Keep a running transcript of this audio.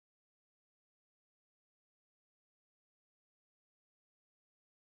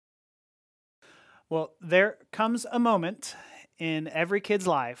Well, there comes a moment in every kid's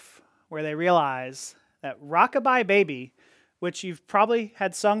life where they realize that Rockabye Baby, which you've probably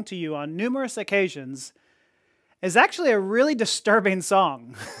had sung to you on numerous occasions, is actually a really disturbing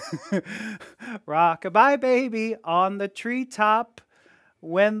song. Rockabye Baby on the treetop.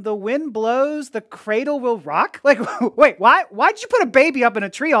 When the wind blows, the cradle will rock. Like, wait, why'd you put a baby up in a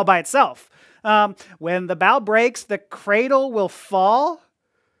tree all by itself? When the bough breaks, the cradle will fall.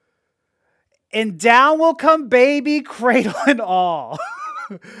 And down will come baby, cradle and all.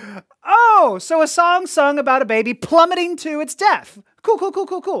 Oh, so a song sung about a baby plummeting to its death. Cool.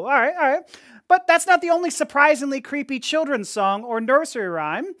 All right. But that's not the only surprisingly creepy children's song or nursery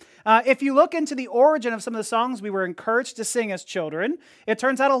rhyme. If you look into the origin of some of the songs we were encouraged to sing as children, it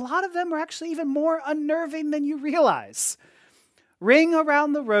turns out a lot of them are actually even more unnerving than you realize. Ring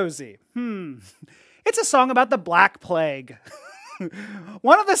Around the Rosie. It's a song about the Black Plague.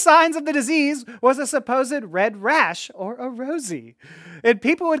 One of the signs of the disease was a supposed red rash or a rosy. And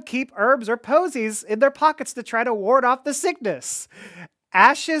people would keep herbs or posies in their pockets to try to ward off the sickness.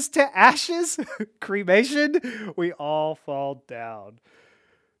 Ashes to ashes, cremation, we all fall down.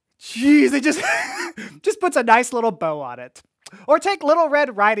 Jeez, it just puts a nice little bow on it. Or take Little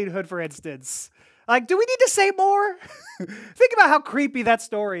Red Riding Hood, for instance. Like, do we need to say more? Think about how creepy that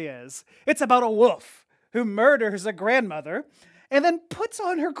story is. It's about a wolf who murders a grandmother and then puts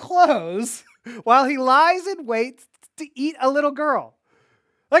on her clothes while he lies in wait to eat a little girl.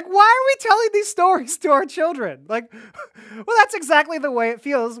 Like, why are we telling these stories to our children? Like, well, that's exactly the way it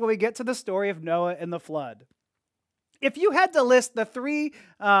feels when we get to the story of Noah and the flood. If you had to list the three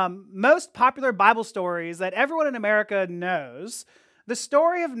most popular Bible stories that everyone in America knows, the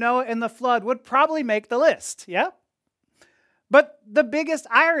story of Noah and the flood would probably make the list, yeah? But the biggest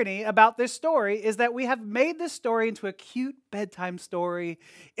irony about this story is that we have made this story into a cute bedtime story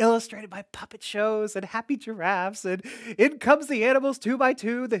illustrated by puppet shows and happy giraffes, and in comes the animals 2 by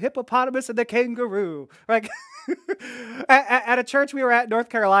 2, the hippopotamus and the kangaroo. Like at a church we were at in North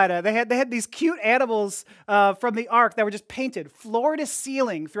Carolina, they had these cute animals from the ark that were just painted floor to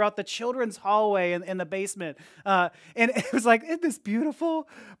ceiling throughout the children's hallway in the basement. And it was like, isn't this beautiful?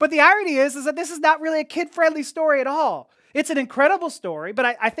 But the irony is that this is not really a kid-friendly story at all. It's an incredible story, but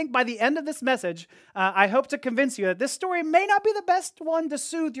I think by the end of this message, I hope to convince you that this story may not be the best one to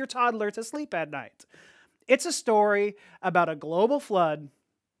soothe your toddler to sleep at night. It's a story about a global flood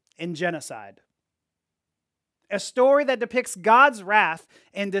and genocide. A story that depicts God's wrath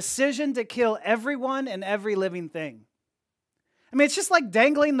and decision to kill everyone and every living thing. I mean, it's just like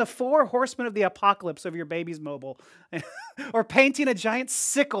dangling the 4 horsemen of the apocalypse over your baby's mobile or painting a giant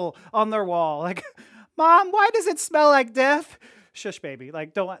sickle on their wall. Like, Mom, why does it smell like death? Shush, baby.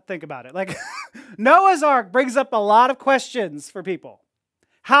 Like, don't think about it. Like, Noah's Ark brings up a lot of questions for people.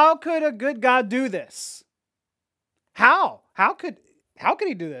 How could a good God do this? How? How could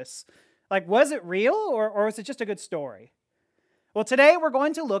he do this? Like, was it real or was it just a good story? Well, today we're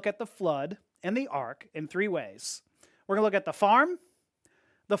going to look at the flood and the ark in 3 ways. We're going to look at the farm,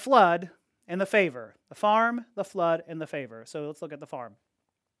 the flood, and the favor. The farm, the flood, and the favor. So let's look at the farm.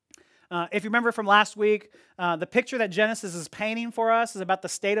 If you remember from last week, the picture that Genesis is painting for us is about the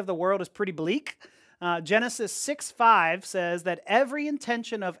state of the world is pretty bleak. Genesis 6:5 says that every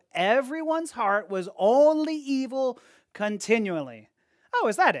intention of everyone's heart was only evil continually. Oh,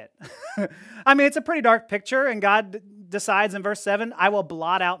 is that it? I mean, it's a pretty dark picture, and God decides in verse 7, I will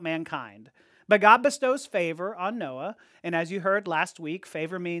blot out mankind. But God bestows favor on Noah, and as you heard last week,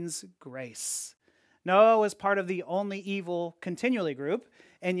 favor means grace. Noah was part of the only evil continually group,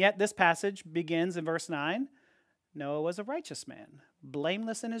 and yet this passage begins in verse 9. Noah was a righteous man,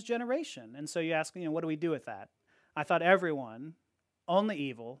 blameless in his generation. And so you ask, what do we do with that? I thought everyone, only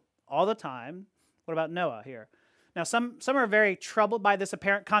evil, all the time. What about Noah here? Now, some are very troubled by this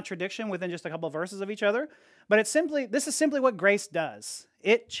apparent contradiction within just a couple of verses of each other, but this is simply what grace does.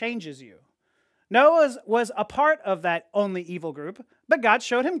 It changes you. Noah was a part of that only evil group, but God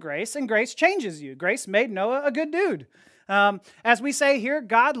showed him grace, and grace changes you. Grace made Noah a good dude. As we say here,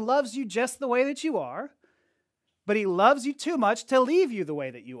 God loves you just the way that you are, but he loves you too much to leave you the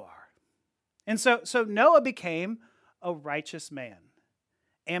way that you are. And so Noah became a righteous man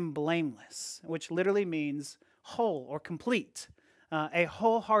and blameless, which literally means whole or complete, a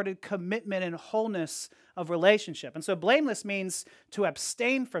wholehearted commitment and wholeness of relationship. And so blameless means to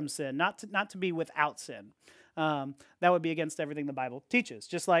abstain from sin, not to be without sin. That would be against everything the Bible teaches.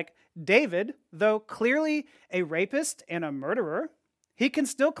 Just like David, though clearly a rapist and a murderer, he can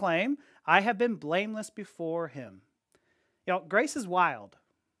still claim, I have been blameless before him. Grace is wild,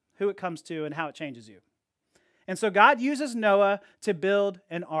 who it comes to and how it changes you. And so God uses Noah to build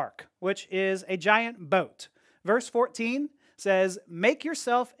an ark, which is a giant boat. Verse 14 says, make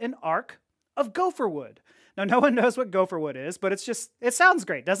yourself an ark of gopher wood. Now, no one knows what gopher wood is, but it sounds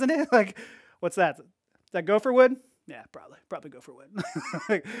great, doesn't it? Like, what's that? Is that gopher wood? Yeah, probably gopher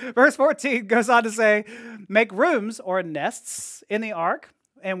wood. Verse 14 goes on to say, make rooms or nests in the ark,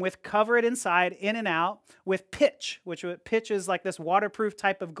 and cover it inside, in and out, with pitch, which pitch is like this waterproof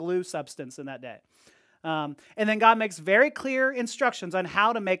type of glue substance in that day. And then God makes very clear instructions on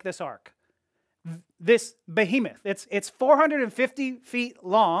how to make this ark. This behemoth, it's 450 feet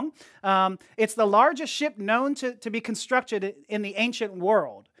long. It's the largest ship known to be constructed in the ancient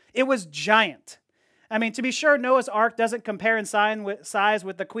world. It was giant. I mean, to be sure, Noah's Ark doesn't compare in size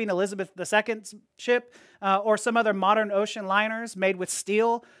with the Queen Elizabeth II's ship or some other modern ocean liners made with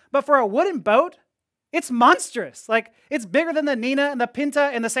steel. But for a wooden boat, it's monstrous. Like, it's bigger than the Nina and the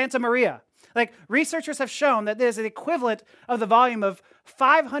Pinta and the Santa Maria. Like, researchers have shown that there's an equivalent of the volume of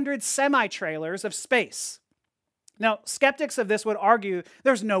 500 semi-trailers of space. Now, skeptics of this would argue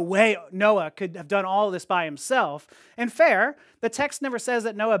there's no way Noah could have done all of this by himself. And fair, the text never says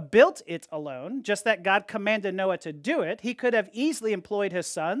that Noah built it alone, just that God commanded Noah to do it. He could have easily employed his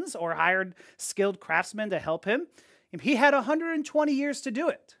sons or hired skilled craftsmen to help him. He had 120 years to do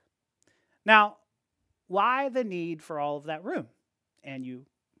it. Now, why the need for all of that room? And you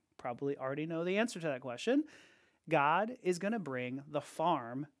probably already know the answer to that question. God is going to bring the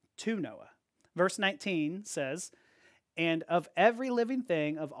farm to Noah. Verse 19 says, and of every living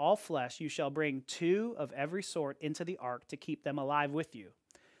thing of all flesh you shall bring 2 of every sort into the ark to keep them alive with you.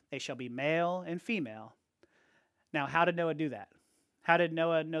 They shall be male and female. Now, how did Noah do that? How did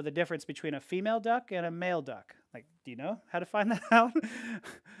Noah know the difference between a female duck and a male duck? Like, do you know how to find that out?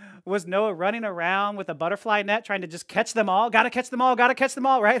 Was Noah running around with a butterfly net trying to just catch them all? Got to catch them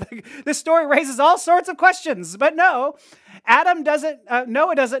all, right? Like, this story raises all sorts of questions. But no,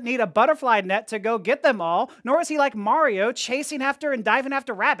 Noah doesn't need a butterfly net to go get them all, nor is he like Mario chasing after and diving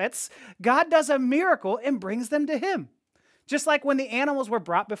after rabbits. God does a miracle and brings them to him. Just like when the animals were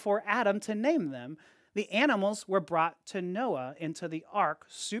brought before Adam to name them, the animals were brought to Noah into the ark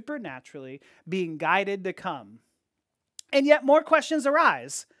supernaturally, being guided to come. And yet more questions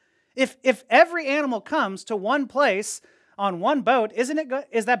arise. If every animal comes to one place on one boat, is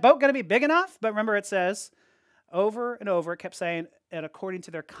that boat going to be big enough? But remember, it says over and over, it kept saying, and according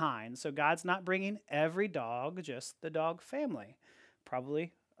to their kind. So God's not bringing every dog, just the dog family,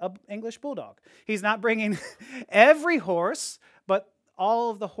 probably an English bulldog. He's not bringing every horse, but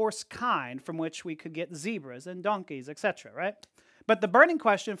all of the horse kind, from which we could get zebras and donkeys, etc., right? But the burning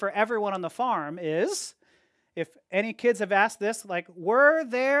question for everyone on the farm is, if any kids have asked this, like, were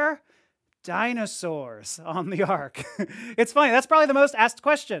there dinosaurs on the ark? It's funny, that's probably the most asked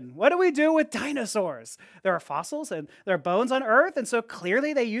question. What do we do with dinosaurs? There are fossils and there are bones on Earth, and so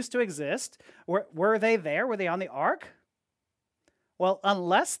clearly they used to exist. Were they there? Were they on the ark? Well,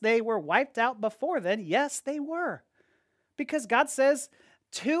 unless they were wiped out before then, yes, they were. Because God says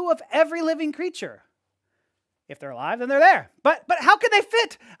 2 of every living creature. If they're alive, then they're there. But how can they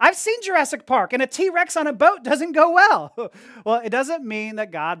fit? I've seen Jurassic Park, and a T-Rex on a boat doesn't go well. Well, it doesn't mean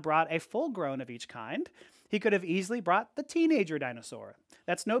that God brought a full-grown of each kind. He could have easily brought the teenager dinosaur.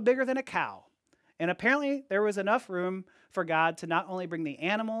 That's no bigger than a cow. And apparently, there was enough room for God to not only bring the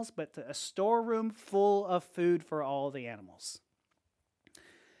animals, but a storeroom full of food for all the animals.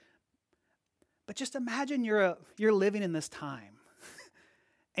 But just imagine you're living in this time,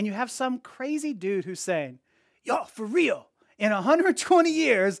 and you have some crazy dude who's saying, yo, for real, in 120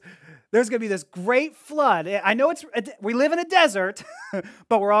 years, there's going to be this great flood. I know we live in a desert,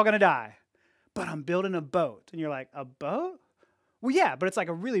 but we're all going to die. But I'm building a boat. And you're like, a boat? Well, yeah, but it's like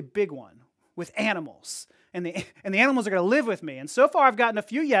a really big one with animals. And the animals are going to live with me. And so far, I've gotten a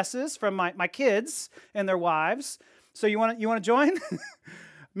few yeses from my kids and their wives. So you want to join?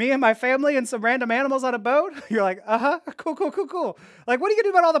 Me and my family and some random animals on a boat? You're like, cool. Like, what are you going to do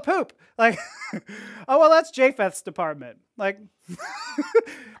about all the poop? Like, oh, well, that's Japheth's department. Like,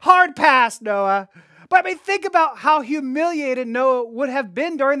 hard pass, Noah. But I mean, think about how humiliated Noah would have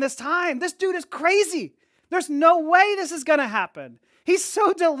been during this time. This dude is crazy. There's no way this is going to happen. He's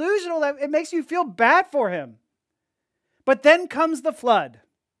so delusional that it makes you feel bad for him. But then comes the flood.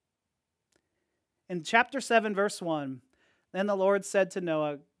 In chapter 7, verse 1, then the Lord said to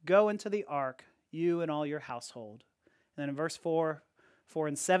Noah, go into the ark, you and all your household. And then in verse 4, for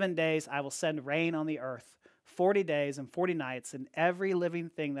in 7 days I will send rain on the earth, 40 days and 40 nights, and every living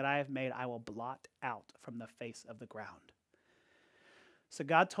thing that I have made I will blot out from the face of the ground. So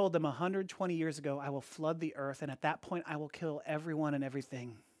God told them 120 years ago, I will flood the earth, and at that point I will kill everyone and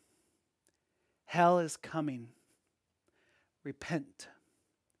everything. Hell is coming. repent.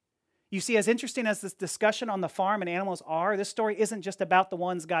 You see, as interesting as this discussion on the farm and animals are, this story isn't just about the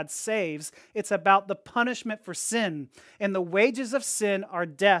ones God saves. It's about the punishment for sin. And the wages of sin are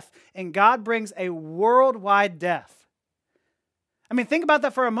death. And God brings a worldwide death. I mean, think about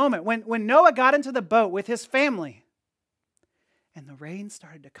that for a moment. When Noah got into the boat with his family and the rain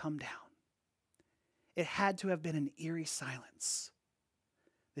started to come down, it had to have been an eerie silence.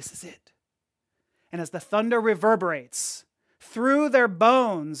 This is it. And as the thunder reverberates through their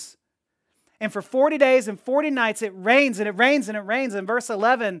bones, and for 40 days and 40 nights, it rains and it rains and it rains. And verse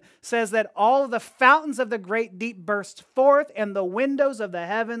 11 says that all of the fountains of the great deep burst forth and the windows of the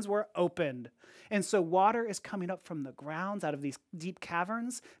heavens were opened. And so water is coming up from the grounds out of these deep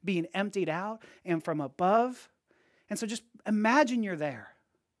caverns, being emptied out and from above. And so just imagine you're there.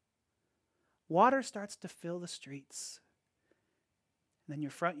 Water starts to fill the streets, and then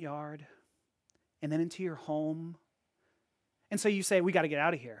your front yard, and then into your home. And so you say, we got to get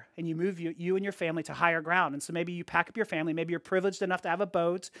out of here. And you move you and your family to higher ground. And so maybe you pack up your family. Maybe you're privileged enough to have a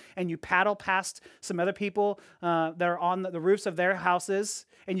boat. And you paddle past some other people that are on the roofs of their houses.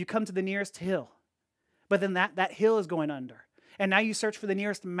 And you come to the nearest hill. But then that hill is going under. And now you search for the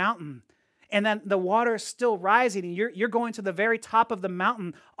nearest mountain. And then the water is still rising. And you're going to the very top of the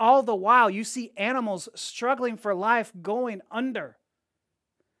mountain. All the while, you see animals struggling for life going under.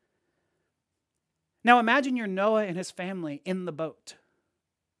 Now imagine you're Noah and his family in the boat.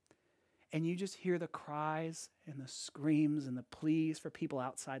 And you just hear the cries and the screams and the pleas for people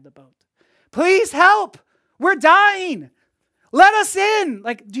outside the boat. Please help! We're dying! Let us in!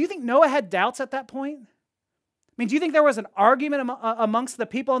 Like, do you think Noah had doubts at that point? I mean, do you think there was an argument amongst the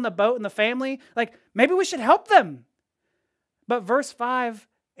people in the boat and the family? Like, maybe we should help them. But verse 5,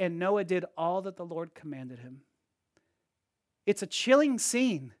 and Noah did all that the Lord commanded him. It's a chilling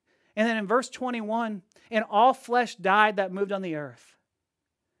scene. And then in verse 21, and all flesh died that moved on the earth.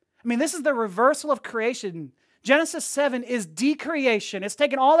 I mean, this is the reversal of creation. Genesis 7 is decreation. It's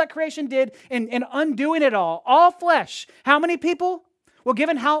taking all that creation did and undoing it all. All flesh. How many people? Well,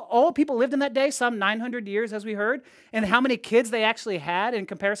 given how old people lived in that day, some 900 years, as we heard, and how many kids they actually had in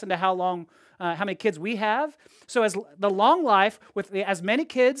comparison to how many kids we have. So as the long life, with as many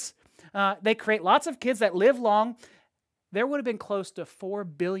kids, they create lots of kids that live long. There would have been close to 4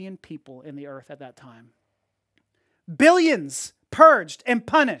 billion people in the earth at that time. Billions purged and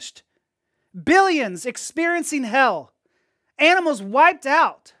punished. Billions experiencing hell. Animals wiped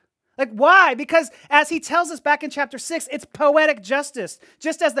out. Like, why? Because as he tells us back in chapter 6, it's poetic justice.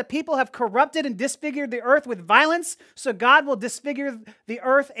 Just as the people have corrupted and disfigured the earth with violence, so God will disfigure the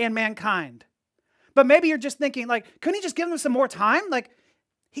earth and mankind. But maybe you're just thinking, like, couldn't he just give them some more time? Like,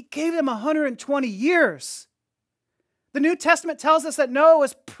 he gave them 120 years. The New Testament tells us that Noah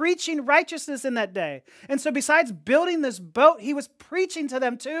was preaching righteousness in that day. And so besides building this boat, he was preaching to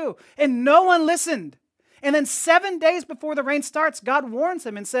them too. And no one listened. And then 7 days before the rain starts, God warns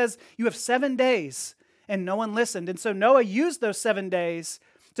him and says, you have 7 days. And no one listened. And so Noah used those 7 days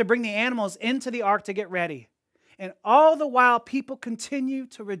to bring the animals into the ark to get ready. And all the while, people continue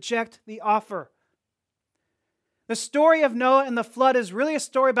to reject the offer. The story of Noah and the flood is really a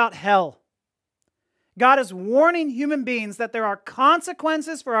story about hell. God is warning human beings that there are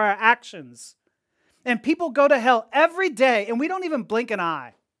consequences for our actions. And people go to hell every day, and we don't even blink an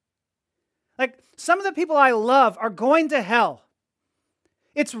eye. Like, some of the people I love are going to hell.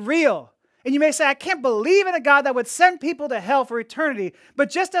 It's real. And you may say, I can't believe in a God that would send people to hell for eternity. But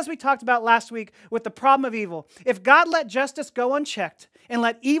just as we talked about last week with the problem of evil, if God let justice go unchecked and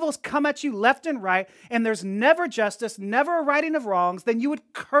let evils come at you left and right, and there's never justice, never a righting of wrongs, then you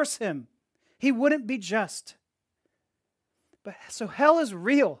would curse him. He wouldn't be just. But so hell is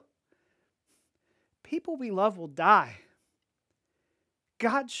real. People we love will die.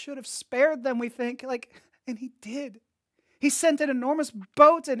 God should have spared them, we think, and he did. He sent an enormous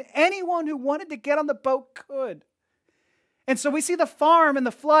boat, and anyone who wanted to get on the boat could. And so we see the farm and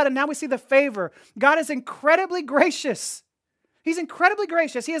the flood, and now we see the favor. God is incredibly gracious. He's incredibly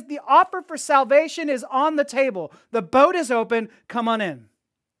gracious. The offer for salvation is on the table. The boat is open. Come on in.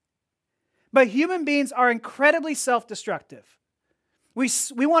 But human beings are incredibly self-destructive. We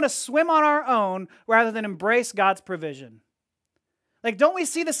want to swim on our own rather than embrace God's provision. Like, don't we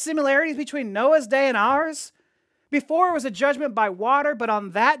see the similarities between Noah's day and ours? Before it was a judgment by water, but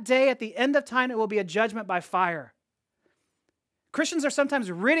on that day at the end of time, it will be a judgment by fire. Christians are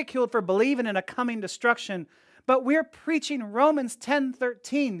sometimes ridiculed for believing in a coming destruction, but we're preaching Romans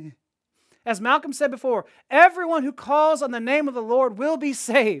 10:13. As Malcolm said before, everyone who calls on the name of the Lord will be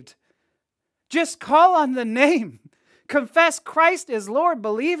saved. Just call on the name. Confess Christ is Lord.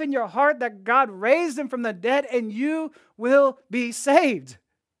 Believe in your heart that God raised him from the dead, and you will be saved.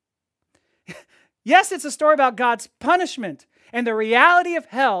 Yes, it's a story about God's punishment and the reality of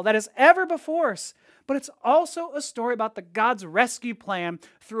hell that is ever before us, but it's also a story about God's rescue plan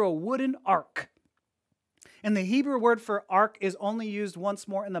through a wooden ark. And the Hebrew word for ark is only used once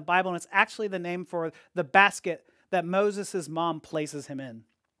more in the Bible, and it's actually the name for the basket that Moses' mom places him in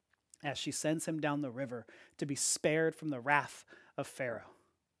as she sends him down the river to be spared from the wrath of Pharaoh.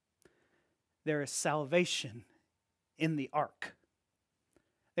 There is salvation in the ark.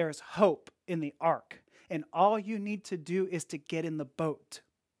 There is hope in the ark, and all you need to do is to get in the boat.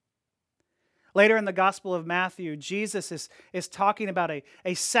 Later in the Gospel of Matthew, Jesus is talking about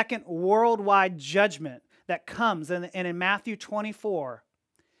a second worldwide judgment that comes. And in Matthew 24,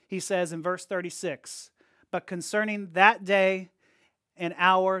 he says in verse 36, "But concerning that day and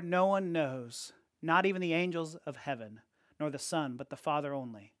hour no one knows, not even the angels of heaven, nor the Son, but the Father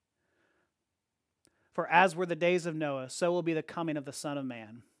only. For as were the days of Noah, so will be the coming of the Son of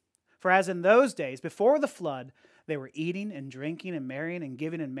Man. For as in those days, before the flood, they were eating and drinking and marrying and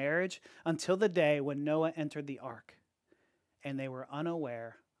giving in marriage until the day when Noah entered the ark. And they were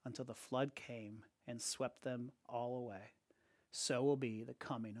unaware until the flood came and swept them all away. So will be the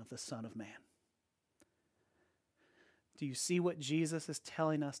coming of the Son of Man." Do you see what Jesus is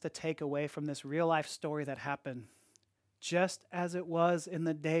telling us to take away from this real life story that happened? Just as it was in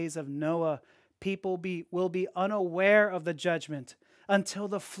the days of Noah, people will be unaware of the judgment until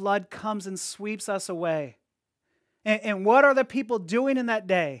the flood comes and sweeps us away. And what are the people doing in that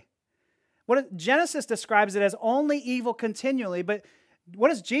day? Genesis describes it as only evil continually, but what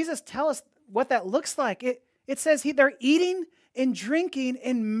does Jesus tell us what that looks like? It says they're eating and drinking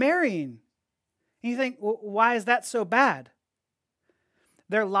and marrying. And you think, well, why is that so bad?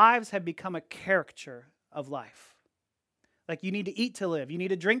 Their lives have become a caricature of life. Like, you need to eat to live, you need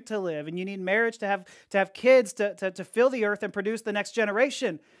to drink to live, and you need marriage to have kids to fill the earth and produce the next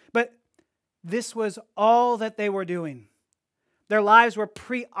generation. But this was all that they were doing. Their lives were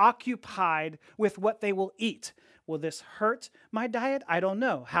preoccupied with what they will eat. Will this hurt my diet? I don't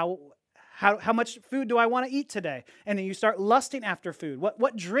know. How much food do I want to eat today? And then you start lusting after food.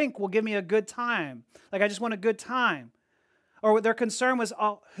 What drink will give me a good time? Like, I just want a good time. Or their concern was,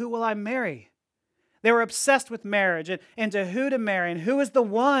 who will I marry? They were obsessed with marriage and to who to marry and who is the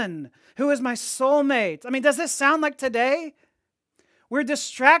one? Who is my soulmate? I mean, does this sound like today? We're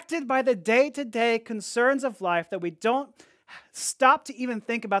distracted by the day-to-day concerns of life that we don't stop to even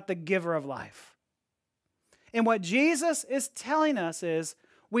think about the giver of life. And what Jesus is telling us is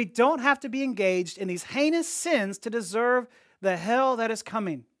we don't have to be engaged in these heinous sins to deserve the hell that is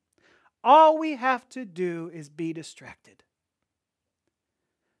coming. All we have to do is be distracted.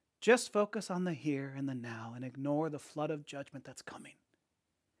 Just focus on the here and the now and ignore the flood of judgment that's coming.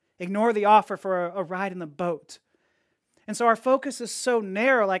 Ignore the offer for a ride in the boat. And so our focus is so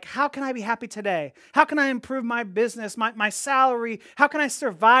narrow, like, how can I be happy today? How can I improve my business, my salary? How can I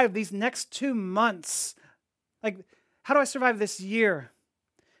survive these next 2 months? Like, how do I survive this year?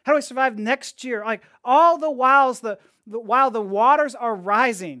 How do I survive next year? Like, all the while the waters are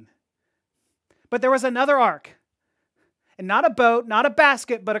rising. But there was another ark. And not a boat, not a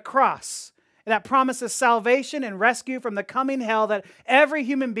basket, but a cross. That promises salvation and rescue from the coming hell that every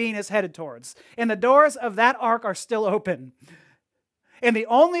human being is headed towards. And the doors of that ark are still open. And the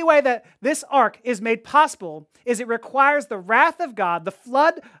only way that this ark is made possible is it requires the wrath of God, the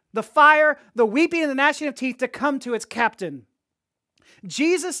flood, the fire, the weeping and the gnashing of teeth to come to its captain.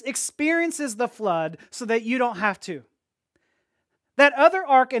 Jesus experiences the flood so that you don't have to. That other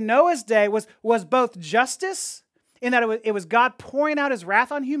ark in Noah's day was both justice, in that it was God pouring out his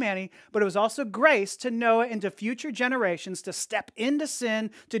wrath on humanity, but it was also grace to Noah and to future generations to step into sin,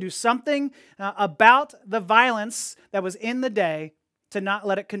 to do something about the violence that was in the day, to not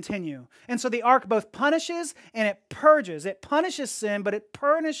let it continue. And so the ark both punishes and it purges. It punishes sin, but it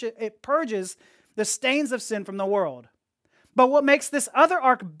purges the stains of sin from the world. But what makes this other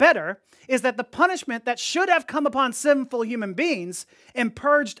ark better is that the punishment that should have come upon sinful human beings and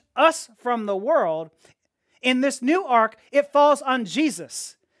purged us from the world, in this new ark, it falls on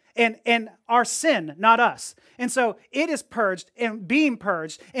Jesus and our sin, not us. And so it is purged and being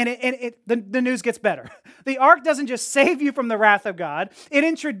purged, and the news gets better. The ark doesn't just save you from the wrath of God, it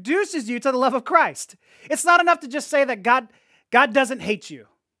introduces you to the love of Christ. It's not enough to just say that God doesn't hate you.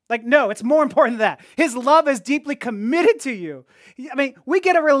 Like, no, it's more important than that. His love is deeply committed to you. I mean, we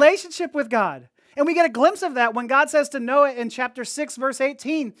get a relationship with God. And we get a glimpse of that when God says to Noah in chapter 6, verse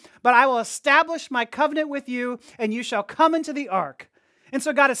 18, "But I will establish my covenant with you, and you shall come into the ark." And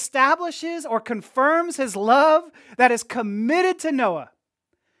so God establishes or confirms his love that is committed to Noah.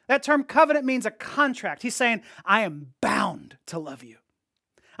 That term covenant means a contract. He's saying, I am bound to love you.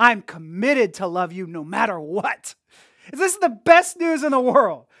 I'm committed to love you no matter what. This is the best news in the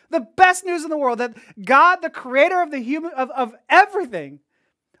world. The best news in the world, that God, the creator of the human of everything,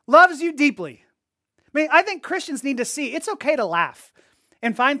 loves you deeply. I mean, I think Christians need to see it's okay to laugh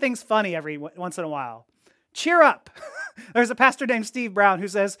and find things funny every once in a while. Cheer up. There's a pastor named Steve Brown who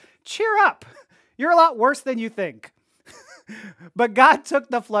says, cheer up. You're a lot worse than you think. But God took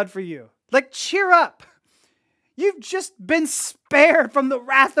the flood for you. Like, cheer up. You've just been spared from the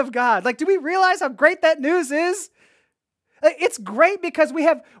wrath of God. Like, do we realize how great that news is? It's great because we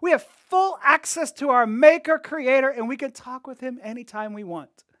have full access to our maker, creator, and we can talk with him anytime we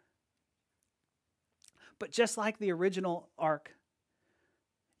want. But just like the original ark,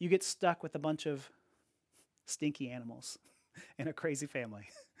 you get stuck with a bunch of stinky animals in a crazy family.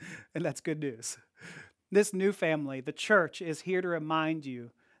 And that's good news. This new family, the church, is here to remind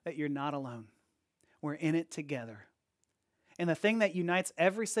you that you're not alone. We're in it together. And the thing that unites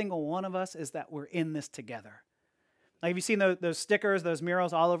every single one of us is that we're in this together. Like, have you seen those stickers, those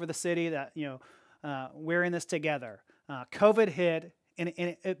murals all over the city that, we're in this together? COVID hit, and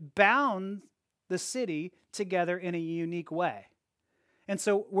it bound the city together in a unique way. And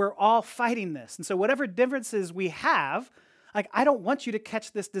so we're all fighting this. And so whatever differences we have, like, I don't want you to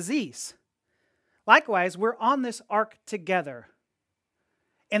catch this disease. Likewise, we're on this ark together.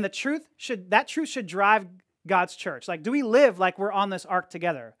 And that truth should drive God's church. Like, do we live like we're on this ark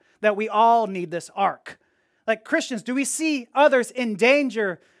together? That we all need this ark? Like Christians, do we see others in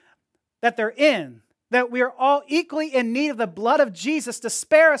danger that they're in? That we are all equally in need of the blood of Jesus to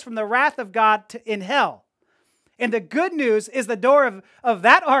spare us from the wrath of God in hell. And the good news is the door of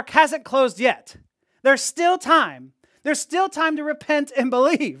that ark hasn't closed yet. There's still time. There's still time to repent and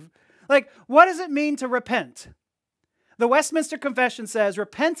believe. Like, what does it mean to repent? The Westminster Confession says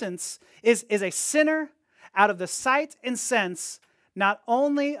repentance is a sinner out of the sight and sense, not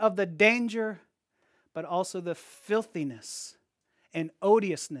only of the danger, but also the filthiness and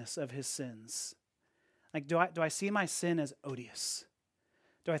odiousness of his sins. Like, do I see my sin as odious?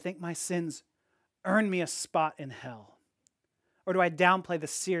 Do I think my sins earn me a spot in hell? Or do I downplay the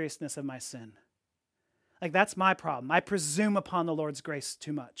seriousness of my sin? Like, that's my problem. I presume upon the Lord's grace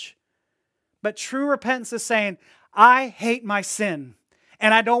too much. But true repentance is saying, I hate my sin,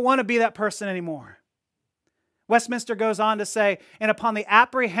 and I don't want to be that person anymore. Westminster goes on to say, and upon the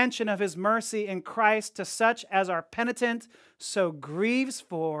apprehension of his mercy in Christ to such as are penitent, so grieves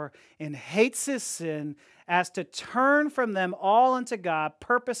for and hates his sin, as to turn from them all unto God,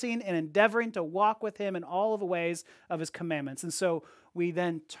 purposing and endeavoring to walk with him in all of the ways of his commandments. And so we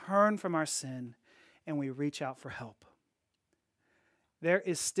then turn from our sin and we reach out for help. There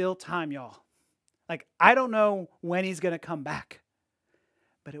is still time, y'all. Like, I don't know when he's going to come back,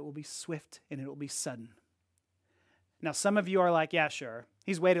 but it will be swift and it will be sudden. Now, some of you are like, yeah, sure.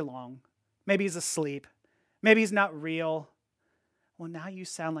 He's waited long. Maybe he's asleep. Maybe he's not real. Well, now you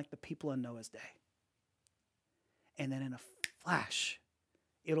sound like the people in Noah's day. And then in a flash,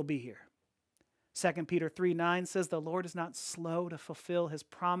 it'll be here. 2 Peter 3:9 says, the Lord is not slow to fulfill his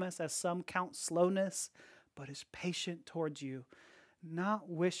promise, as some count slowness, but is patient towards you, not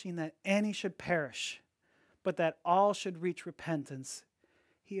wishing that any should perish, but that all should reach repentance.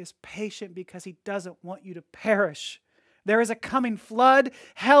 He is patient because he doesn't want you to perish. There is a coming flood.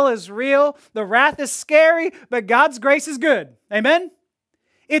 Hell is real. The wrath is scary, but God's grace is good. Amen?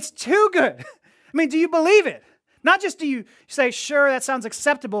 It's too good. I mean, do you believe it? Not just do you say, sure, that sounds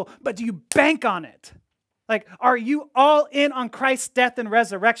acceptable, but do you bank on it? Like, are you all in on Christ's death and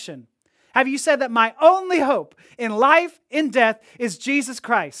resurrection? Have you said that my only hope in life, in death, is Jesus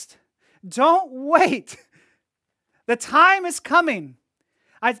Christ? Don't wait. The time is coming.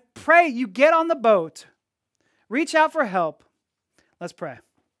 I pray you get on the boat, reach out for help. Let's pray.